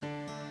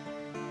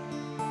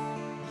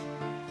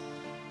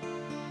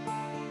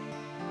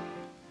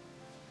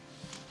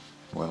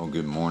Well,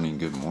 good morning,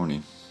 good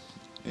morning.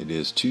 It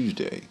is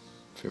Tuesday,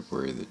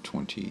 February the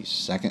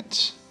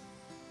 22nd.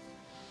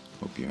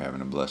 Hope you're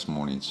having a blessed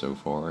morning so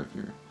far. If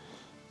you're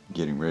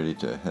getting ready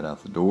to head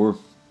out the door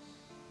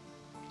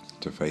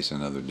to face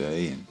another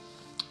day, and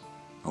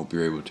hope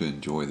you're able to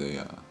enjoy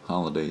the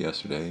holiday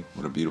yesterday.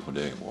 What a beautiful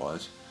day it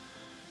was.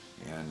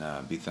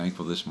 And be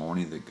thankful this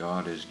morning that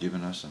God has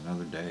given us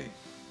another day.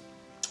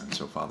 And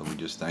so, Father, we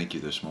just thank you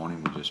this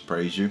morning. We just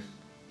praise you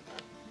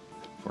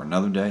for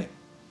another day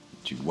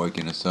that you've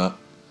waken us up,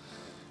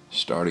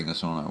 starting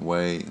us on our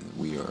way, that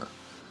we are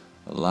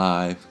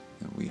alive,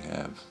 and we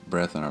have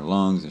breath in our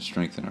lungs and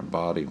strength in our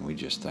body, and we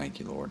just thank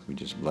you, Lord. We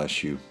just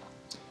bless you.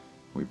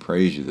 We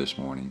praise you this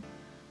morning.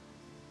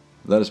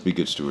 Let us be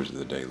good stewards of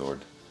the day,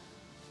 Lord.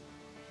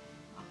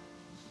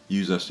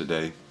 Use us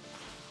today.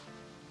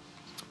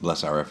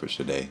 Bless our efforts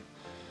today.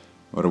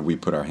 Whatever we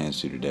put our hands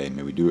to today,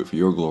 may we do it for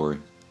your glory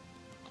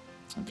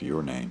and for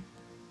your name.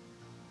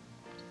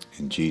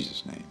 In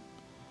Jesus' name,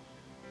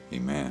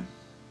 amen.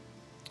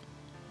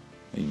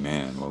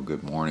 Amen. Well,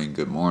 good morning.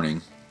 Good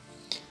morning.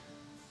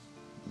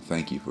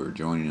 Thank you for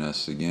joining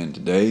us again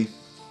today.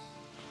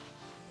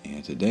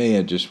 And today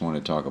I just want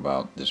to talk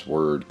about this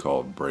word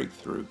called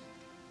breakthrough.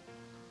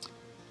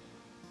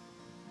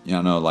 Yeah,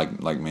 I know,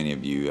 like many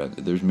of you,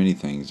 there's many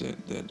things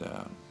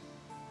that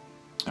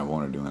I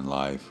want to do in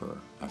life, or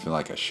I feel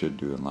like I should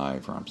do in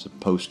life, or I'm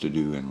supposed to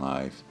do in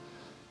life.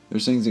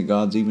 There's things that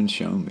God's even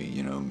shown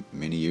me,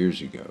 many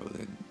years ago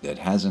that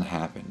hasn't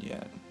happened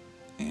yet.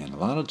 And a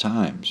lot of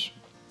times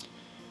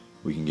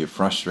we can get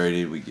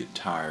frustrated, we get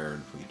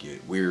tired, we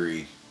get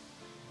weary,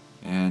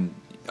 and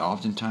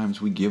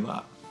oftentimes we give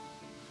up.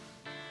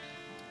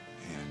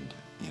 And,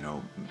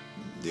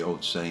 the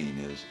old saying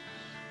is,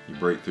 your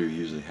breakthrough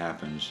usually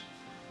happens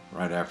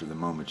right after the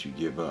moment you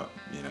give up.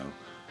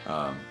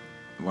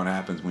 What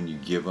happens when you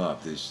give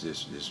up? You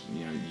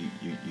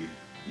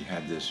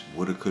had this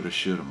woulda, coulda,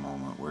 shoulda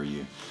moment where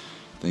you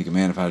think,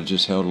 man, if I'd have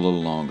just held a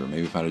little longer,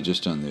 maybe if I'd have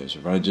just done this, or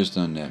if I'd have just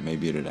done that,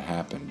 maybe it'd have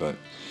happened. But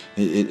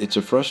it's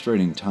a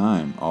frustrating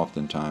time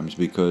oftentimes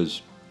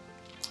because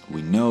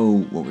we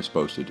know what we're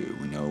supposed to do.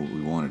 We know what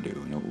we want to do.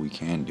 We know what we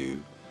can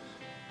do.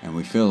 And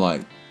we feel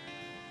like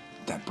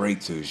that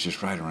breakthrough is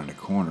just right around the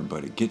corner,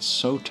 but it gets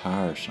so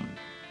tiresome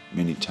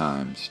many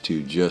times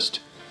to just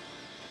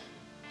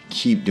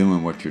keep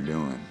doing what you're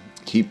doing.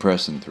 Keep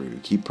pressing through.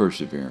 Keep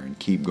persevering.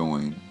 Keep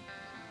going.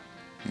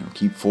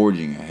 Keep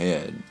forging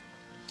ahead.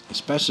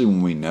 Especially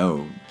when we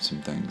know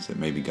some things that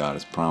maybe God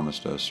has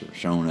promised us or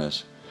shown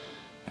us,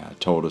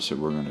 told us that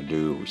we're going to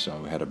do.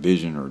 We had a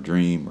vision or a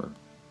dream, or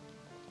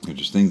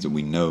just things that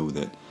we know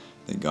that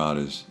God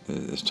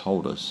has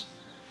told us.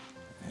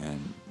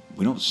 And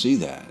we don't see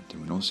that,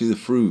 and we don't see the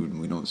fruit,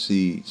 and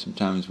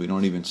sometimes we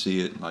don't even see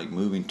it like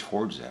moving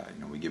towards that.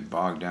 We get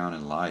bogged down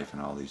in life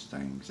and all these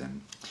things,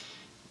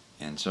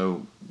 and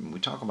so when we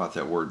talk about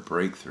that word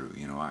breakthrough,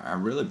 I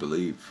really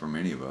believe for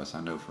many of us,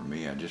 I know for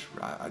me, I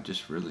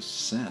just really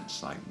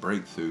sense like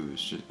breakthrough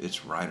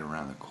it's right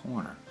around the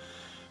corner.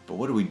 But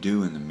what do we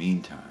do in the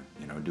meantime?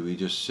 Do we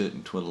just sit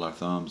and twiddle our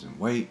thumbs and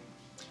wait,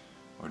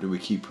 or do we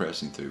keep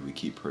pressing through? We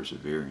keep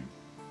persevering.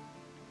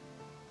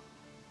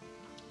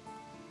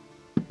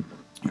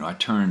 I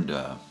turned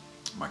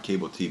my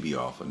cable TV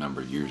off a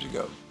number of years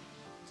ago.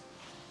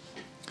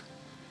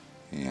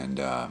 And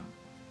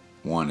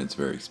one, it's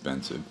very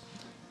expensive.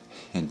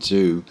 And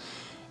two,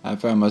 I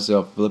found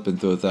myself flipping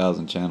through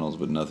 1,000 channels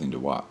with nothing to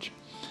watch.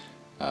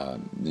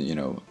 And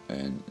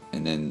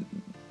then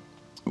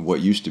what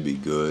used to be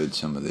good,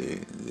 some of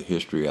the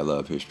history, I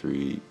love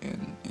history,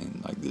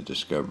 and like the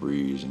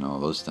discoveries and all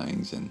those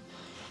things. And,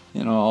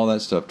 all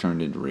that stuff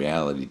turned into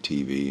reality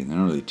TV, and they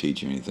don't really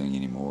teach you anything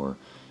anymore.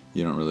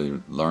 You don't really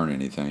learn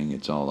anything.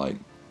 It's all like,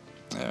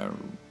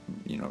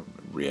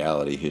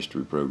 reality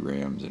history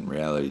programs and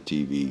reality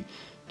TV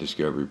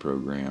discovery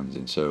programs.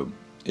 And so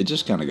it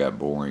just kind of got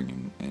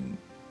boring, and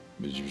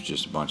it was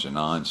just a bunch of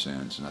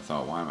nonsense. And I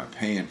thought, why am I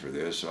paying for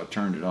this? So I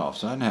turned it off.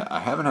 So I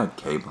haven't had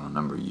cable in a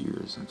number of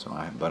years. And so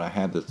but I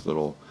have this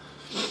little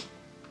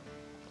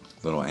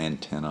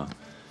antenna,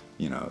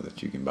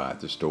 that you can buy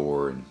at the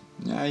store. And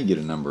you get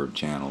a number of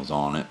channels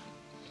on it.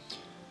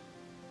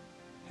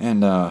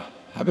 And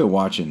I've been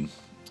watching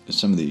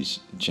some of these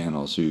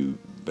channels who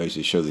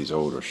basically show these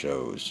older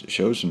shows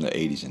from the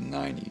 80s and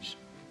 90s.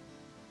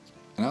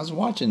 And I was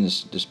watching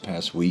this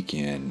past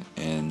weekend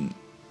and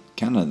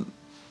kind of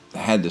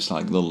had this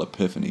like little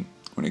epiphany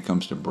when it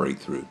comes to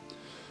breakthrough,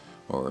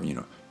 or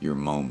your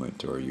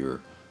moment, or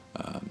your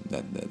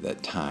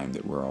that time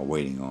that we're all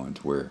waiting on,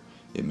 to where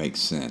it makes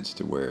sense,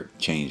 to where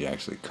change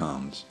actually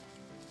comes.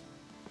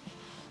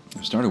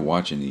 I started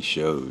watching these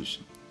shows,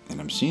 and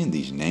I'm seeing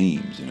these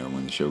names,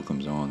 when the show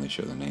comes on, they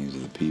show the names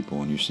of the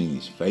people, and you're seeing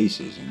these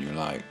faces, and you're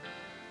like,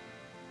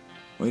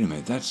 wait a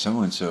minute, that's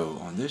so-and-so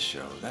on this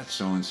show, that's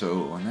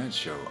so-and-so on that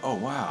show. Oh,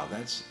 wow,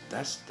 that's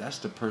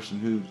the person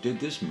who did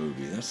this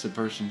movie. That's the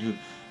person who,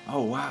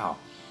 oh, wow.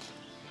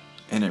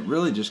 And it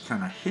really just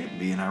kind of hit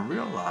me, and I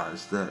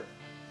realized that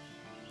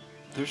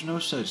there's no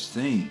such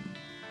thing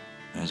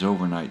as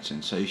overnight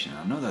sensation.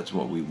 I know that's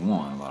what we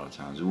want a lot of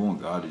times. We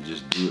want God to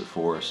just do it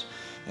for us.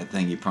 That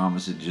thing He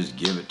promised to just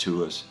give it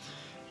to us.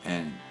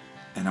 And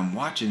I'm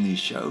watching these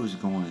shows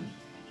going,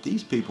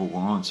 these people were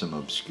on some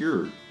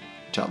obscure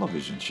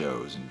television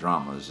shows and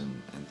dramas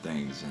and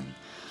things, and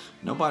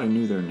nobody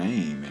knew their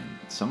name, and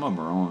some of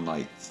them are on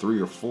like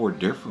 3 or 4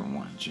 different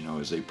ones,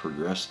 as they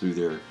progress through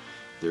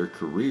their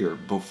career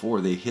before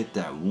they hit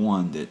that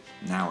one that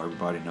now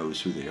everybody knows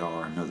who they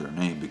are and know their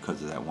name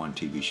because of that one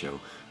TV show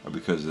or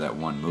because of that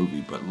one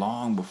movie. But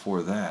long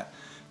before that,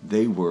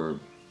 they were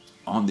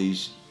on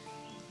these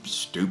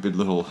stupid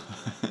little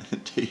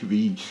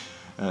TV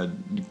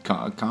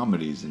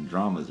comedies and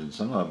dramas, and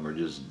some of them are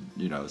just,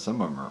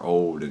 some of them are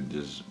old and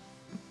just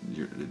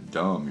you're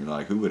dumb. You're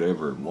like, who would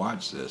ever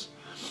watch this?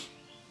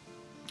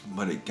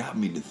 But it got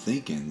me to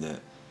thinking that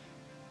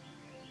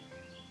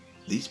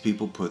these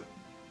people put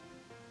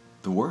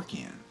the work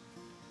in.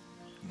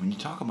 When you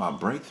talk about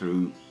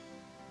breakthrough,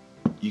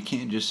 you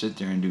can't just sit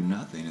there and do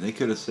nothing. They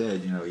could have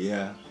said,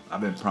 yeah,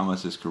 I've been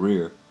promised this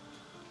career,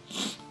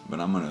 but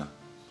I'm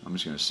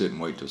just gonna sit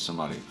and wait till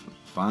somebody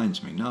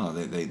finds me. No,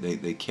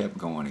 they kept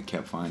going and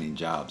kept finding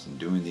jobs and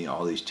doing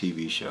all these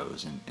TV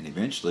shows, and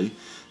eventually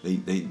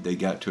they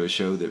got to a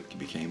show that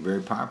became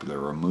very popular,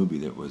 or a movie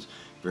that was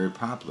very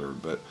popular,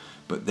 but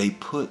they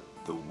put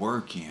the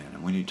work in.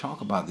 And when you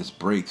talk about this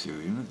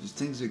breakthrough, the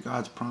things that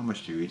God's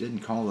promised you, He didn't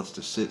call us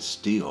to sit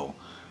still.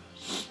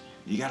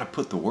 You got to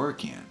put the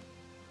work in.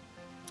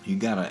 You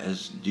got to,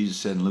 as Jesus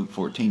said in Luke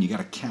 14, you got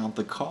to count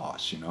the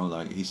cost.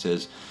 Like He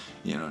says,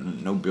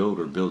 no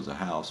builder builds a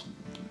house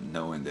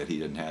knowing that he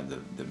doesn't have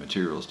the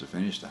materials to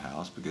finish the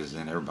house, because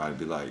then everybody would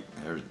be like,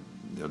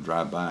 they'll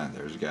drive by and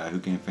there's a guy who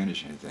can't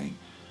finish anything.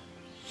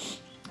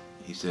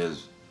 He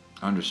says,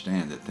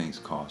 understand that things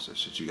cost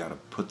us, that you got to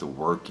put the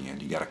work in.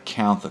 You got to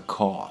count the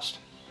cost.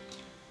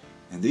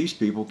 And these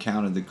people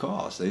counted the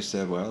cost. They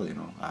said, well,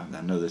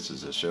 I know this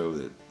is a show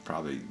that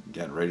probably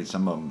got rated.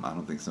 Some of them, I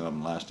don't think some of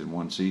them lasted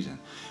one season,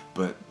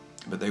 but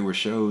they were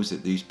shows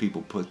that these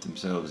people put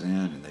themselves in,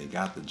 and they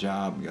got the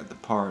job, and got the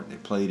part, and they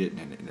played it,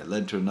 and it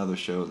led to another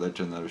show,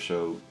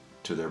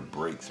 to their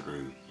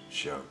breakthrough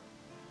show.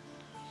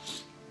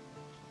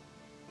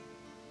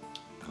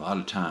 A lot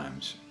of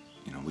times,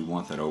 we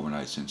want that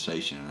overnight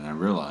sensation, and I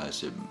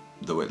realized that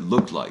though it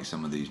looked like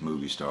some of these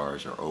movie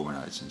stars are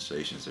overnight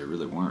sensations, they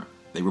really weren't.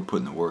 They were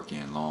putting the work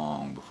in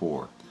long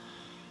before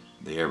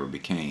they ever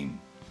became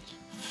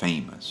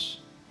famous,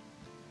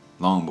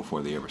 long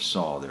before they ever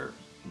saw their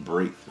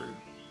breakthrough.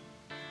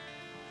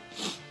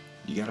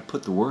 You got to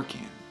put the work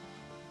in.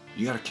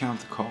 You got to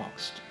count the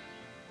cost.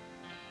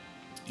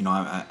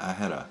 I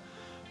had a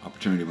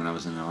opportunity when I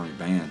was in the Army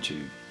band to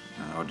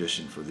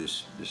audition for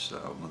this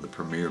one of the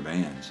premier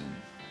bands,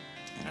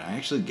 and I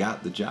actually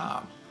got the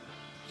job.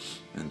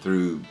 And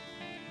through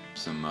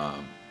some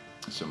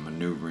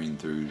maneuvering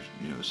through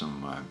some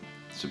of my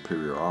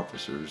superior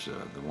officers,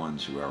 the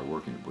ones who I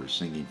were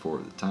singing for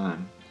at the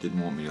time,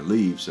 didn't want me to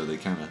leave, so they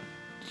kind of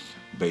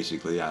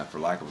basically, for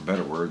lack of a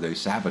better word, they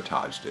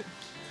sabotaged it.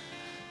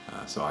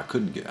 So I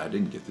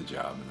didn't get the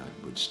job, and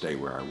I would stay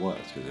where I was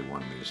because they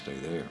wanted me to stay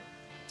there.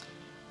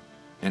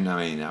 And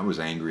I was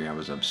angry, I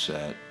was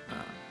upset,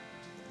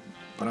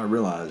 but I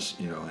realized,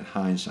 in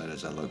hindsight,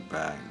 as I look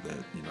back, that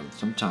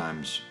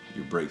sometimes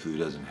your breakthrough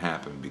doesn't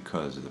happen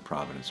because of the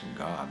providence of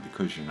God,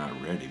 because you're not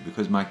ready,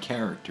 because my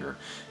character,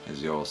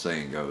 as the old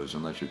saying goes,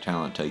 don't let your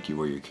talent take you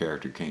where your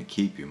character can't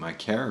keep you. My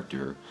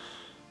character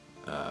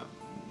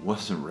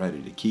wasn't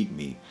ready to keep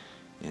me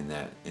in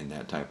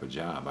that type of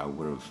job. I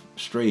would have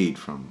strayed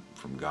from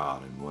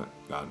God and what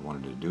God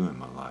wanted to do in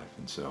my life.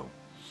 And so,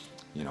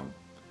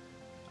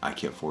 I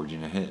kept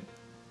forging ahead.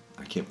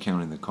 I kept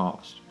counting the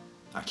cost.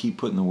 I keep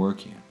putting the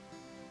work in.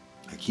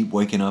 I keep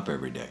waking up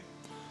every day.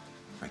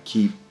 I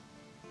keep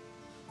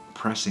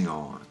pressing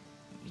on,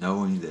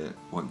 knowing that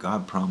what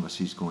God promised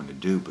He's going to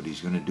do, but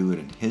He's going to do it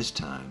in His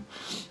time,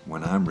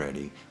 when I'm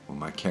ready, when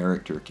my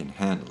character can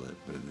handle it.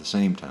 But at the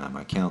same time,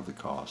 I count the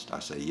cost. I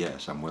say,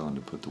 yes, I'm willing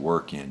to put the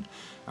work in.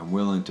 I'm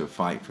willing to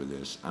fight for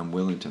this. I'm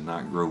willing to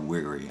not grow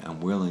weary.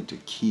 I'm willing to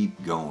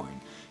keep going.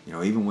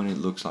 Even when it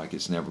looks like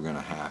it's never going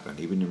to happen,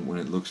 even when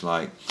it looks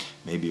like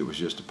maybe it was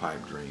just a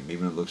pipe dream,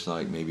 even when it looks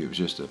like maybe it was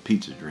just a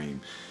pizza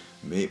dream,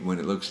 when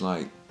it looks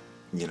like,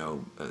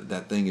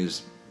 that thing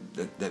is,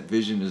 that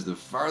vision is the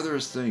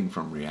farthest thing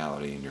from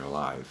reality in your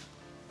life,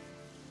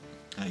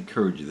 I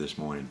encourage you this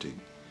morning to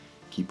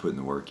keep putting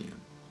the work in.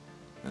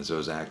 As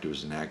those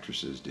actors and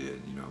actresses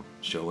did,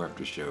 show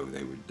after show,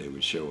 they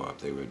would show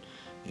up, they would,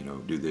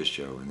 do this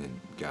show, and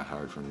then got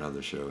hired for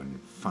another show, and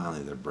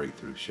finally their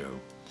breakthrough show.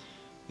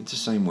 It's the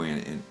same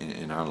way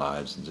in our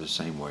lives. It's the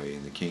same way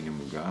in the kingdom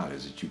of God,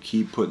 is that you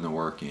keep putting the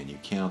work in, you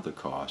count the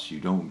cost, you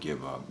don't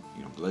give up.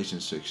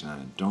 Galatians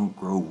 6:9, don't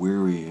grow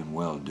weary in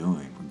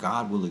well-doing. For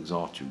God will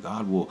exalt you.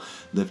 God will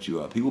lift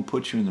you up. He will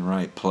put you in the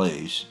right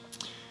place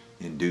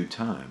in due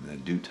time.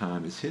 That due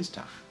time is His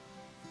time.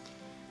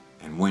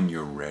 And when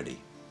you're ready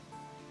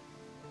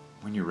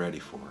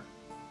for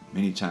it.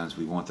 Many times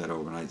we want that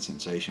overnight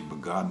sensation,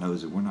 but God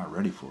knows that we're not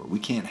ready for it. We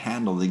can't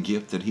handle the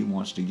gift that He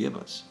wants to give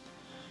us.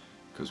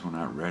 because we're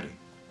not ready.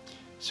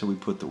 So we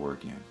put the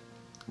work in.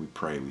 We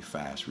pray, we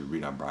fast, we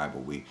read our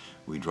Bible,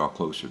 we draw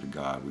closer to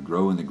God, we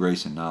grow in the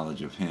grace and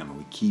knowledge of Him, and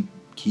we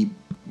keep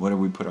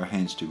whatever we put our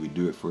hands to, we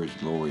do it for His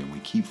glory, and we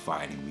keep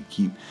fighting, we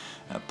keep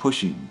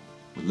pushing.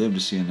 We live to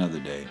see another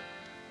day.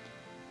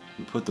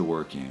 We put the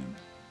work in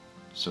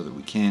so that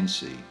we can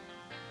see,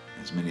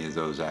 as many of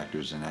those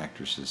actors and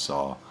actresses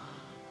saw,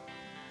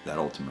 that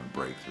ultimate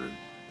breakthrough.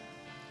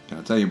 Can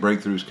I tell you,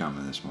 breakthrough's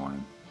coming this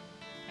morning?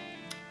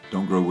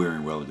 Don't grow weary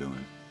in well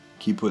doing.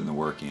 Keep putting the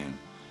work in.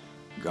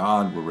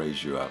 God will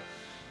raise you up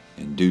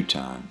in due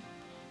time,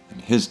 in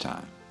His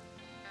time.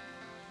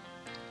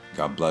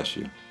 God bless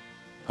you.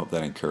 Hope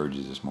that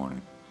encourages this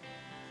morning.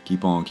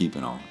 Keep on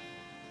keeping on.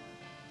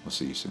 We'll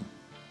see you soon.